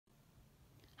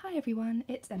Hi everyone,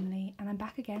 it's Emily and I'm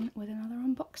back again with another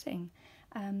unboxing.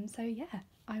 So yeah,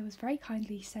 I was very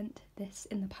kindly sent this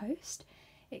in the post.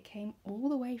 It came all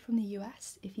the way from the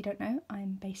US. If you don't know,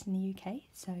 I'm based in the UK,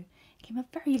 so it came a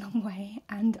very long way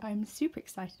and I'm super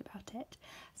excited about it.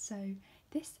 So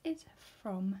this is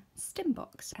from Stim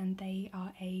and they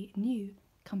are a new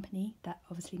company that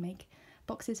obviously make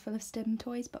boxes full of Stim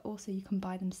toys, but also you can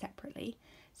buy them separately.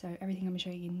 So everything I'm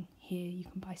showing you in here you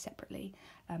can buy separately.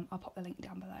 I'll pop the link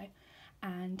down below.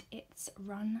 And it's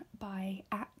run by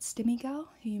 @StimmyGirl,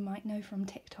 who you might know from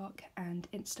TikTok and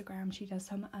Instagram. She does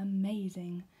some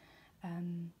amazing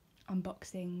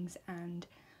unboxings and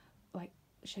like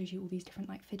shows you all these different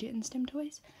like fidget and Stim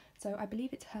toys. So I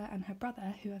believe it's her and her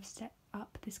brother who have set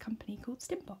up this company called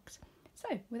Stimbox.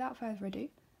 So without further ado,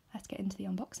 let's get into the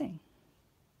unboxing.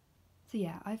 So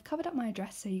yeah, I've covered up my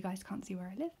address so you guys can't see where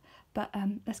I live, but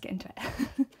let's get into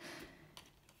it.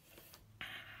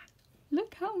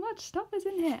 Look how much stuff is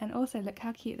in here, and also look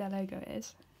how cute their logo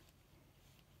is.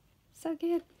 So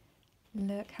cute.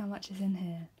 Look how much is in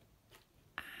here.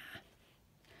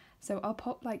 So I'll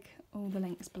pop like all the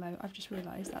links below. I've just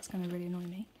realised that's going to really annoy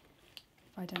me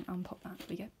if I don't unpop that. There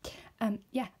we go.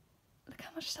 Yeah, look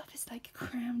how much stuff is like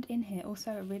crammed in here.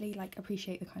 Also, I really like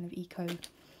appreciate the kind of eco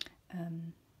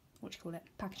what do you call it,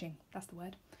 packaging, that's the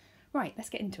word. Right, let's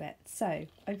get into it. So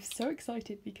I'm so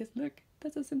excited because look,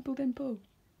 there's a simple dimple.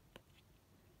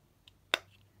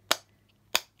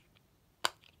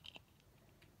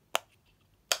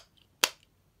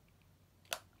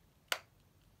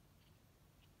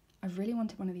 I've really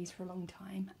wanted one of these for a long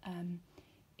time.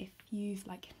 If you've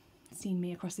like seen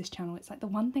me across this channel, it's like the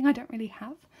one thing I don't really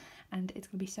have, and it's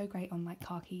gonna be so great on like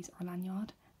car keys or a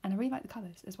lanyard, and I really like the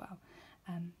colours as well.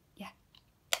 Yeah.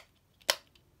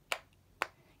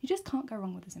 You just can't go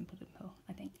wrong with a simple dimple,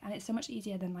 I think, and it's so much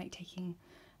easier than like taking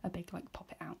a big like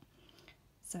pop it out.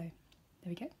 So there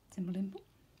we go, simple dimple.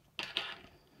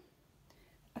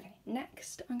 Okay,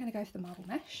 next I'm going to go for the marble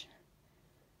mesh.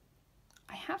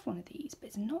 I have one of these, but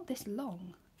it's not this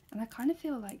long, and I kind of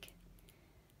feel like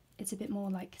it's a bit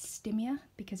more like stimmier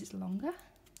because it's longer.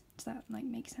 Does that like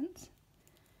make sense?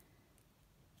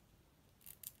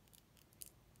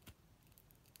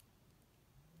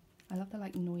 I love the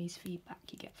like noise feedback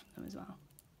you get from them as well.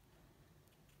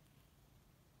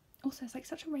 Also, it's like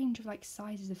such a range of like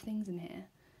sizes of things in here.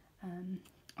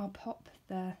 I'll pop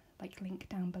the like link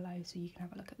down below so you can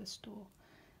have a look at the store.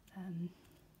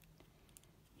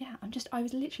 Yeah, I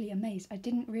was literally amazed. I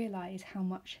didn't realise how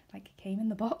much like came in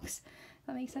the box.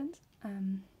 That makes sense.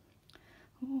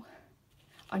 Ooh,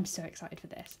 I'm so excited for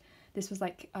this. This was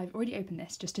like, I've already opened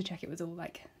this just to check it was all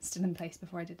like still in place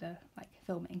before I did a like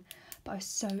filming, but I was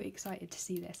so excited to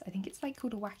see this. I think it's like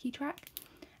called a wacky track,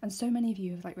 and so many of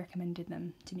you have like recommended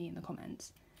them to me in the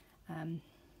comments.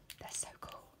 They're so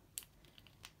cool.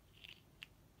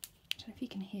 I don't know if you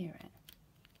can hear it.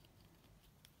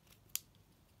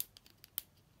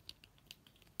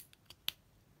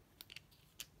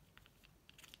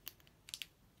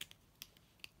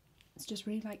 It's just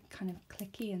really like kind of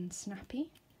clicky and snappy.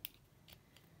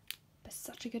 But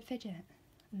such a good fidget.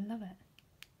 I love it.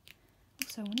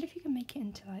 Also, I wonder if you can make it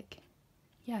into like,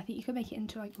 yeah, I think you could make it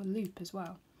into like a loop as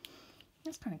well.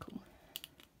 That's kind of cool.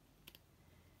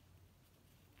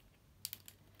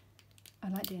 I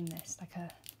like doing this, like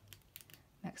a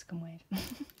Mexican wave.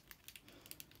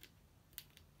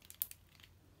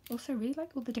 Also, really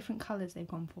like all the different colours they've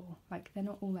gone for. Like, they're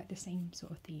not all like the same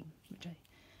sort of theme, which I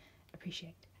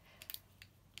appreciate.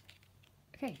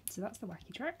 Okay, so that's the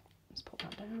wacky track. Let's pop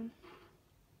that down.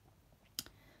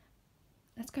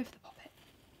 Let's go for the poppet.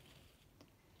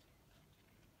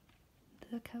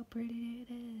 Look how pretty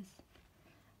it is.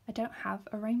 I don't have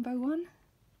a rainbow one.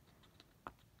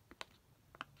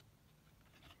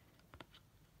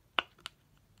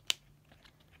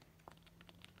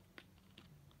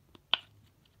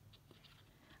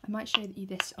 I might show you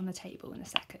this on the table in a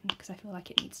second because I feel like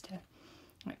it needs to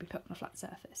might be put on a flat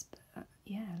surface. But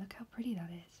yeah, look how pretty that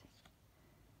is.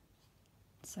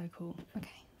 So cool.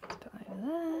 Okay, let's put that over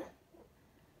there.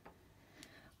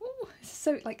 Ooh,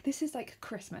 so like this is like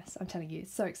Christmas, I'm telling you,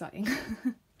 it's so exciting.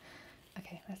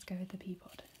 Okay, let's go with the Pea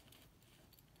Pod.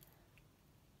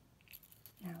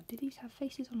 Now, do these have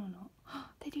faces on or not? Oh,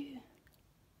 they do.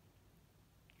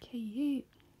 Cute.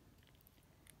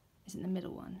 Isn't the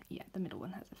middle one? Yeah, the middle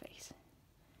one has a face.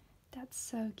 That's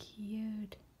so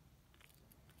cute.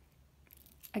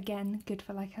 Again, good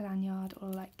for like a lanyard or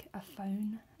like a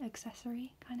phone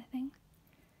accessory kind of thing.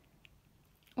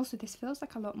 Also, this feels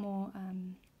like a lot more,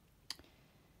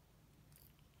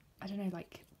 I don't know,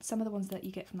 like some of the ones that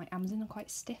you get from like Amazon are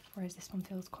quite stiff, whereas this one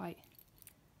feels quite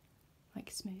like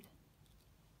smooth.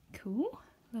 Cool,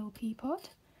 little pea pod.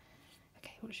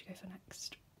 Okay, what should we go for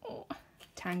next? Oh,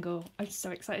 tangle. I'm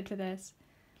so excited for this.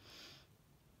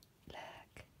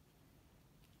 Look.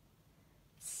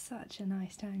 Such a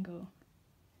nice tangle.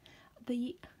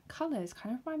 The colours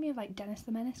kind of remind me of like Dennis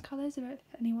the Menace colours, if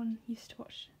anyone used to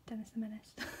watch Dennis the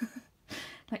Menace.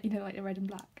 Like, you know, like the red and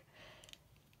black.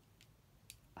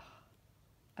 Oh,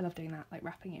 I love doing that, like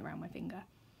wrapping it around my finger.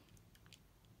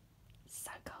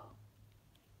 So cool.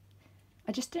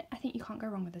 I think you can't go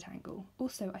wrong with a tangle.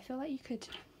 Also, I feel like you could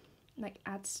like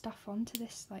add stuff onto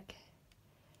this, like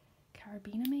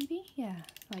carabiner maybe? Yeah,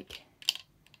 like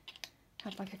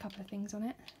have like a couple of things on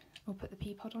it, or put the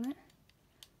pea pod on it,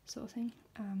 sort of thing.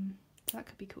 So that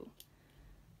could be cool.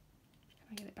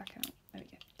 Can I get it back out? There we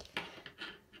go.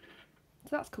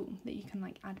 So that's cool that you can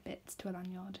like add bits to a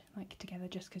lanyard like together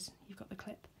just because you've got the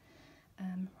clip.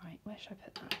 Right, where should I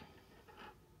put that?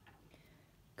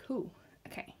 Cool.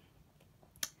 Okay.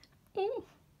 Ooh.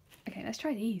 Okay, let's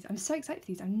try these. I'm so excited for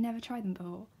these. I've never tried them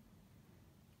before.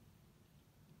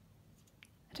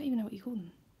 I don't even know what you call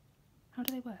them. How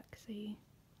do they work? So you...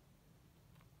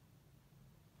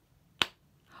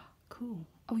 Cool.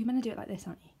 Oh, you're meant to do it like this,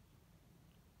 aren't you?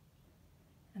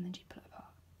 And then you pull it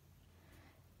apart.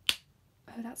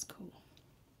 Oh, that's cool.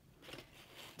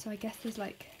 So I guess there's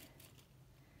like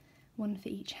one for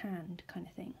each hand kind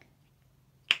of thing.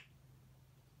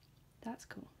 That's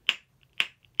cool.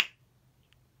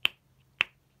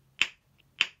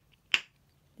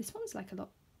 This one's like a lot.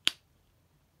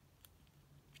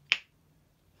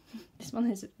 This one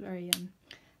is very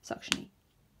suctiony.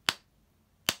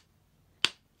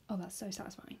 Oh, that's so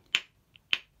satisfying.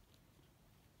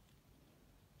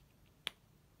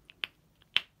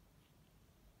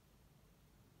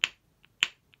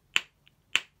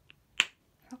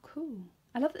 How cool.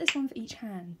 I love that there's one for each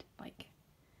hand. Like,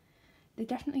 they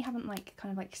definitely haven't like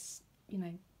kind of like, you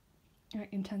know,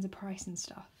 in terms of price and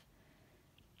stuff.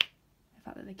 The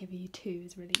fact that they give you two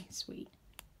is really sweet.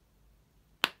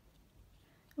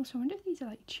 Also, I wonder if these are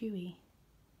like chewy.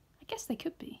 I guess they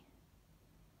could be.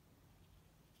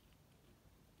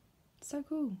 So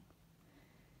cool.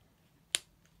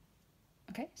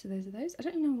 Okay, so those are those. I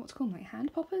don't even know what to call them, like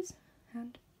hand poppers?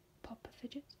 Hand popper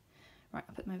fidgets? Right,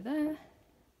 I'll put them over there.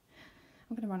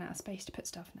 I'm going to run out of space to put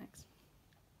stuff next.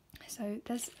 So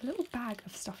there's a little bag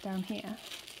of stuff down here.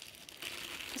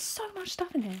 There's so much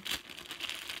stuff in here.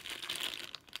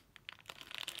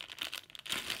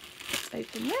 Let's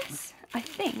open this.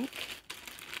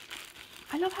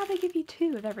 I love how they give you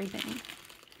two of everything.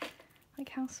 Like,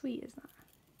 how sweet is that?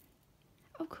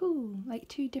 Oh, cool. Like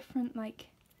two different, like,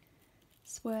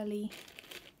 swirly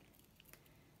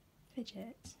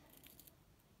fidgets.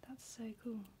 That's so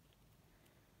cool.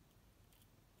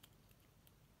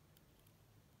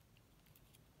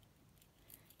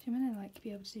 You're meant to like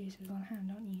be able to do this with one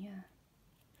hand, aren't you? Yeah.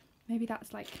 Maybe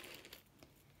that's like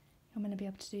you're meant to be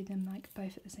able to do them like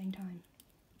both at the same time.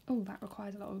 Oh, that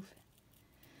requires a lot of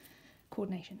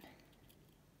coordination.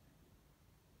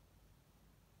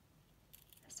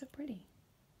 That's so pretty.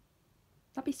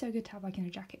 That'd be so good to have like in a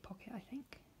jacket pocket, I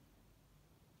think.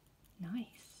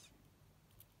 Nice.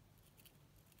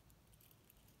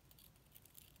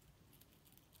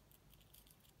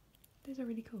 Those are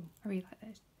really cool. I really like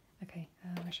those. Okay,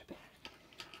 where should I put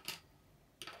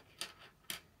it?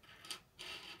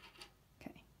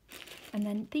 Okay. And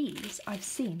then these I've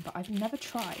seen, but I've never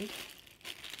tried.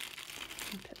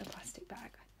 Put the plastic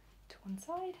bag to one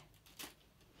side.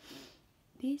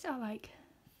 These are like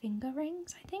finger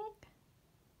rings, I think.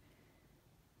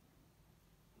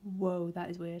 Whoa, that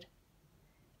is weird.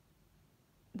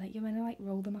 Like you're meant to like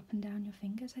roll them up and down your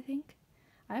fingers, I think.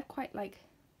 I have quite like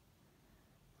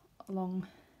long,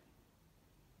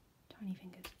 tiny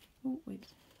fingers. Oh,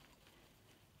 whoops.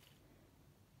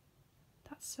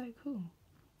 That's so cool.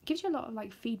 It gives you a lot of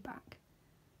like feedback.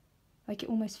 Like it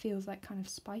almost feels like kind of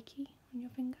spiky on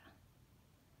your finger.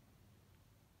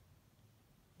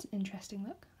 It's an interesting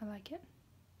look. I like it.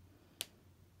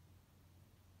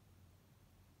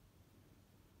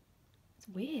 It's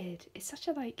weird. It's such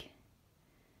a like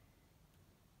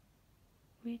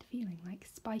weird feeling, like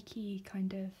spiky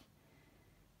kind of,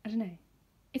 I don't know.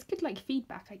 It's good like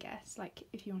feedback, I guess, like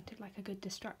if you wanted like a good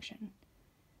distraction.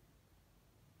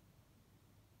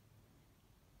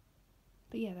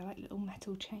 But yeah, they're like little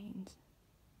metal chains.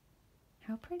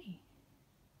 How pretty.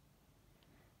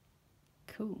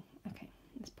 Cool. Okay,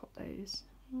 let's pop those.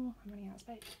 Oh, I'm running out of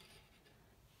space.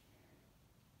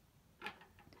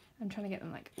 I'm trying to get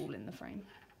them like all in the frame.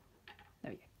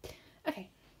 There we go. Okay.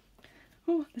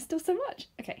 Oh, there's still so much.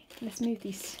 Okay, let's move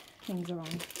these things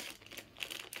around.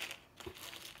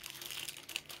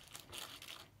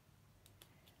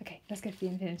 let's go for the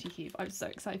infinity cube. I'm so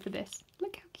excited for this.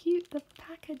 Look how cute the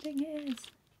packaging is.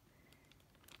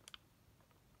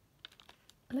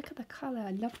 Look at the colour,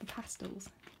 I love the pastels.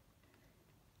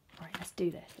 Alright, let's do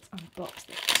this, let's unbox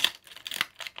this.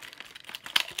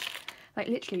 Like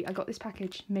literally, I got this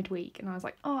package midweek and I was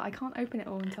like, oh, I can't open it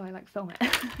all until I like film it.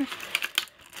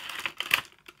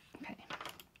 Okay.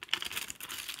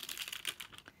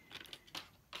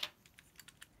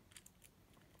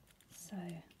 So,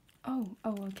 oh,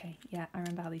 okay, yeah, I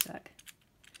remember how these work.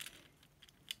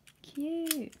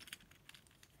 Cute.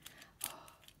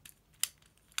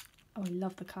 Oh, I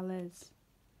love the colours.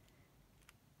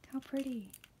 How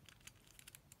pretty.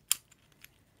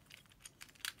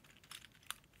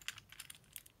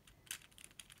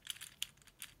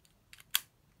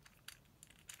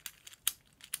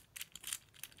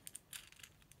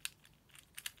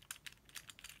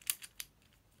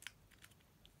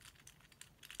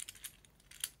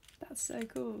 That's so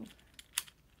cool.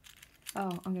 Oh,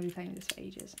 I'm going to be playing with this for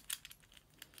ages.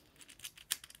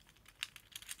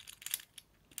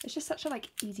 It's just such a like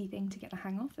easy thing to get the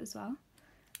hang of as well.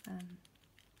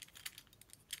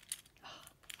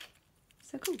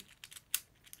 So cool.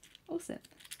 Awesome.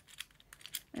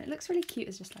 And it looks really cute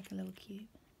as just like a little cube.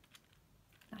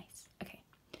 Nice. Okay.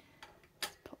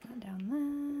 Let's pop that down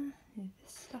there. Move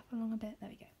this stuff along a bit. There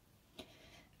we go.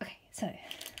 Okay, so.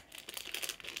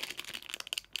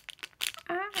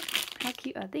 How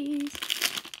cute are these?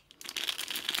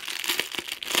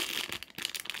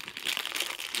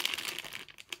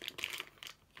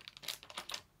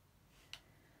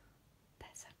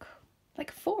 They're so cool.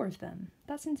 Like 4 of them.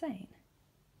 That's insane.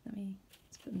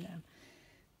 Let's put them down.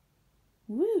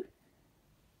 Woo!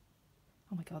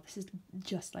 Oh my god, this is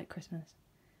just like Christmas.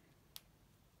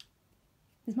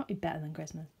 This might be better than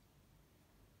Christmas.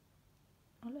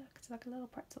 Oh look, it's like a little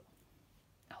pretzel.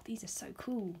 Oh, these are so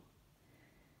cool.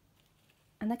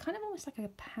 And they're kind of almost like a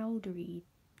powdery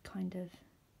kind of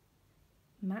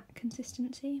matte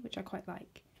consistency, which I quite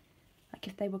like. Like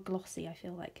if they were glossy, I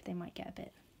feel like they might get a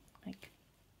bit like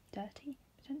dirty,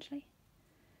 potentially.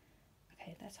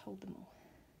 Okay, let's hold them all.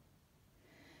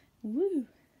 Woo!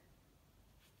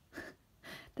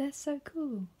 They're so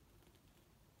cool.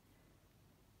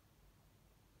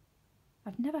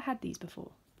 I've never had these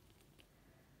before.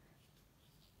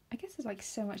 I guess there's like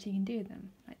so much you can do with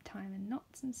them, like tie them in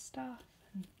knots and stuff.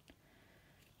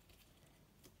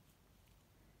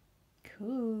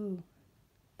 Cool.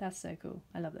 That's so cool.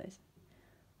 I love those.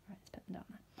 Right, let's put them down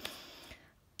there.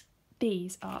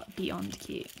 These are beyond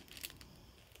cute.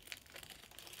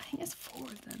 I think there's 4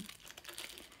 of them.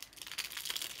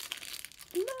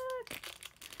 Look!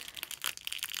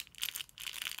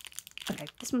 Okay,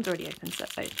 this one's already open, so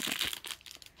let's open it.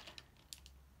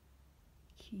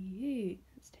 Cute.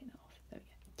 Let's take that off. There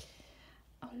we go.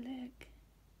 Oh, look.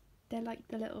 They're like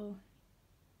the little...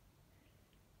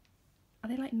 Are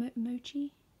they like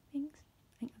mochi things?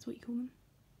 I think that's what you call them.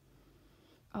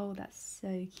 Oh, that's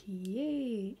so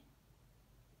cute.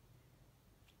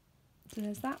 So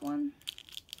there's that one.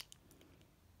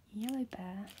 Yellow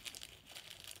bear.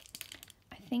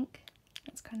 I think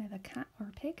that's kind of a cat or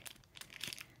a pig.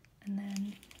 And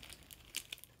then,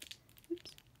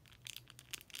 oops,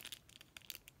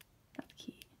 that's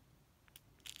cute.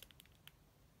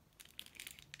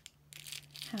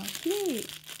 How cute.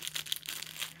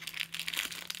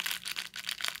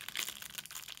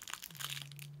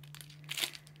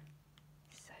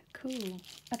 So cool.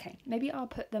 Okay, maybe I'll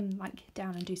put them like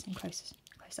down and do some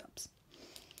close-ups.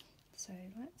 So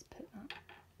let's put that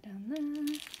down there,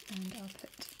 and I'll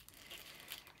put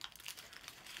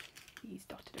these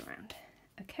dotted around.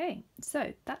 Okay,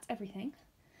 so that's everything.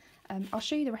 I'll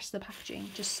show you the rest of the packaging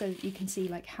just so that you can see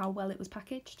like how well it was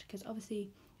packaged, because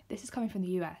obviously this is coming from the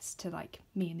US to like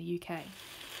me in the UK,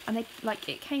 and they like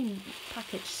it came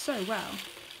packaged so well.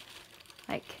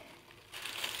 Like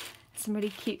some really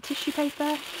cute tissue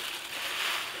paper.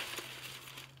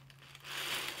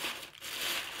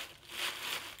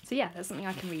 So yeah, that's something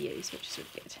I can reuse, which is really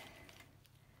good.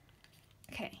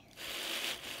 Okay,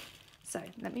 so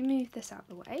let me move this out of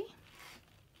the way.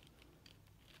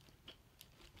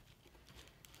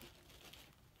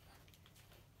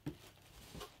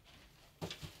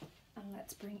 And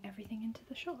let's bring everything into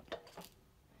the shot.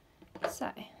 So,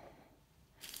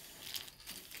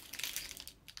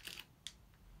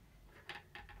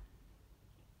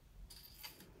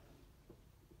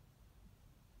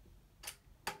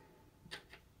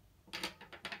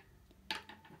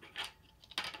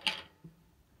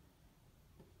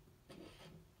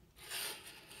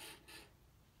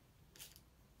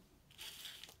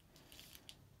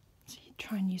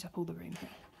 try and use up all the room here.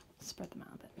 Spread them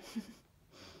out a bit.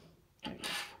 There we go.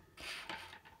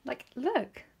 Like,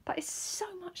 look, that is so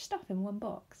much stuff in one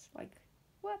box. Like,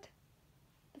 what?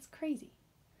 That's crazy.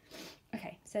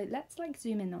 Okay, so let's like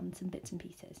zoom in on some bits and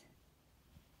pieces.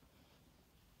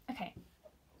 Okay,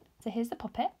 so here's the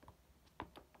poppet.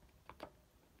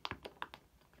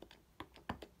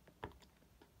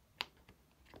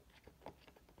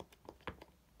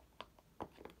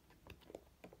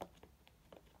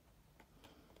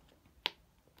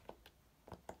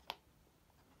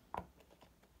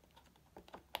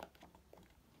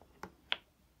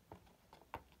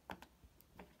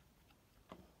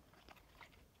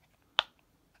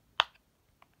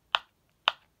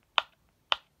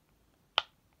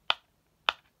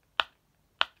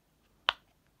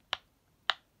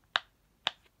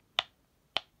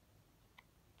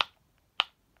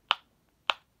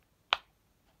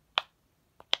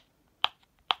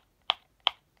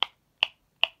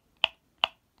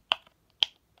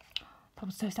 That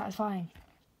was so satisfying.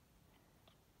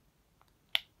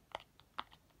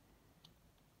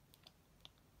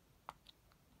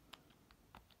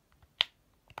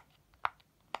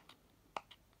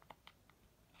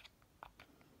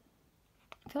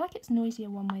 I feel like it's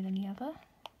noisier one way than the other,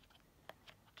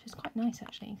 which is quite nice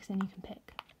actually, because then you can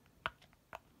pick.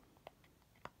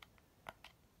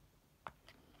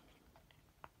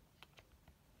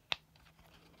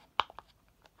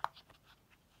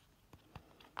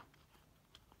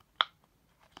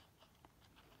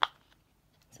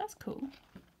 So that's cool.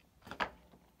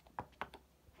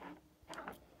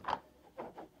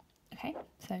 Okay,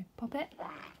 so pop it,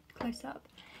 close up.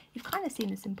 You've kind of seen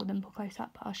the Simple Dimple close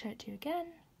up, but I'll show it to you again.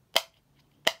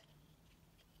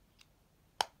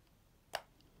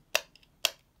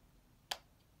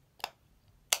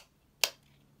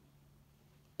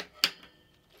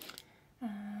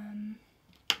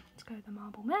 Let's go with the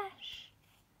marble mesh.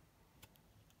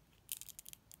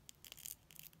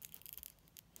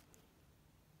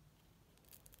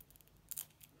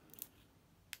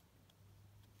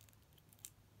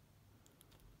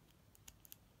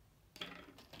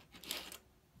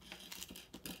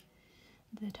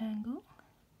 The tangle.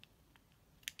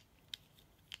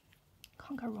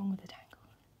 Can't go wrong with the tangle.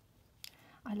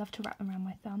 I love to wrap them around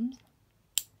my thumbs.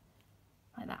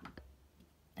 Like that.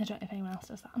 I don't know if anyone else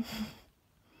does that.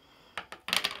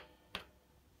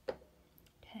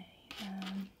 Okay,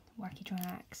 wacky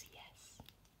tracks, yes.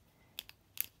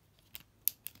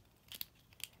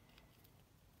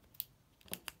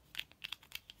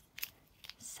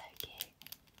 So cute.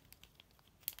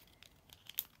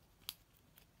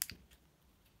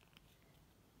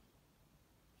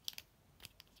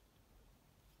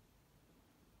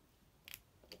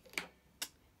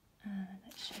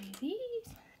 Let's show you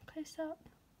these close up.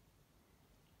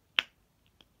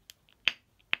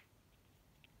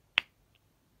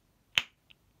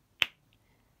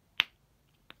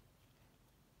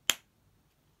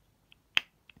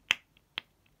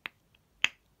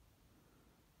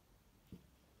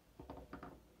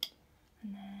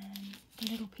 And then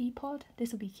the little pea pod.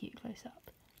 This will be cute close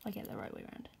up. I'll get it the right way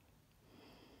around.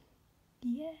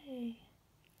 Yay!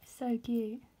 So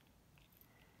cute.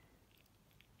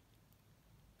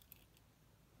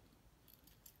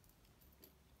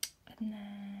 And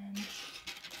then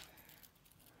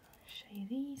show you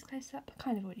these close up. I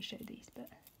kind of already showed these, but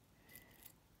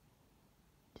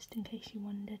just in case you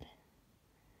wondered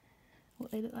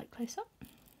what they look like close up.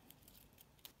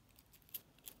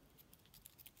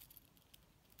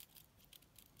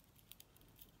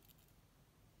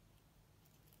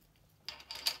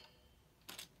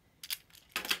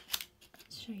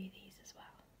 Let's show you these as well.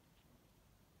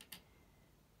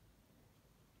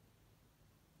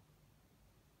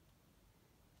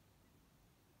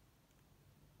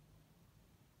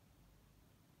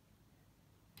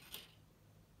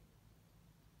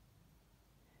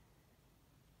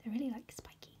 They're really like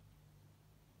spiky.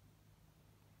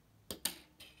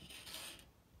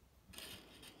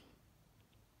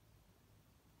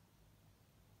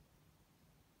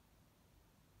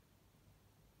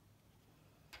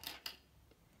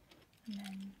 And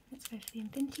then let's go for the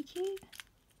infinity cube.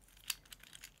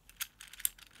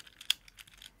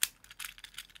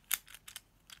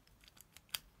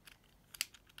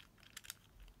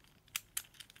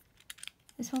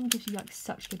 This one gives you like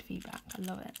such good feedback. I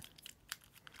love it.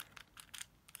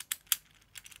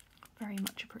 Very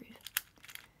much approve.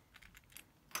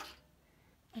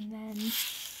 And then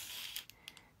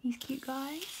these cute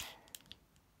guys.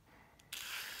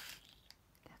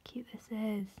 Look how cute this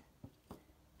is.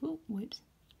 Oh, whoops.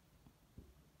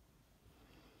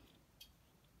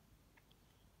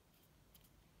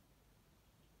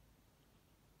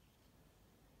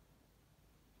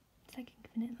 It's like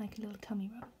giving it like a little tummy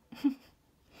rub.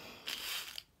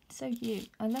 so cute.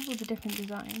 I love all the different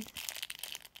designs.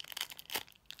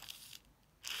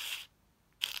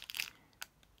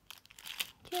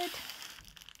 Good.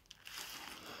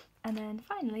 And then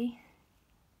finally,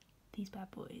 these bad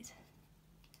boys.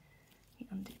 You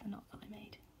undo the knot that I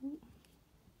made. Ooh.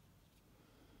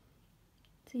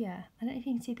 So yeah, I don't know if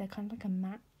you can see they're kind of like a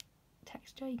matte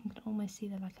texture. You can almost see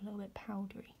they're like a little bit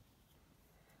powdery.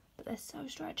 But they're so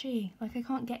stretchy. Like I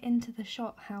can't get into the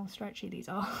shot how stretchy these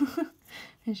are,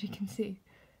 as you can see.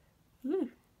 Ooh.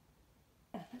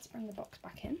 Let's bring the box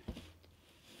back in.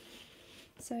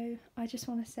 So I just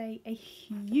want to say a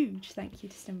huge thank you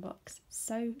to Stimbox.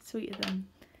 So sweet of them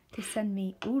to send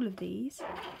me all of these.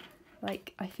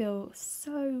 Like I feel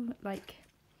so like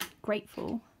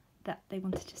grateful that they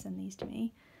wanted to send these to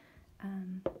me.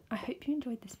 I hope you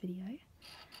enjoyed this video.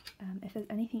 If there's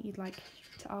anything you'd like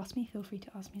to ask me, feel free to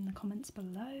ask me in the comments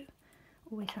below.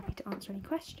 Always happy to answer any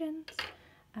questions.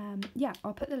 Yeah,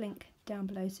 I'll put the link down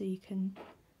below so you can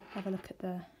have a look at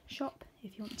the shop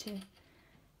if you want to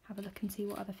have a look and see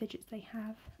what other fidgets they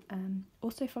have.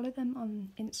 Also follow them on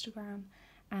Instagram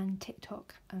and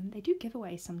TikTok. They do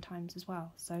giveaways sometimes as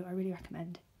well, so I really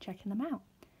recommend checking them out.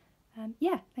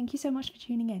 Yeah, thank you so much for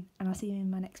tuning in, and I'll see you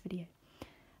in my next video.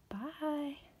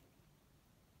 Bye!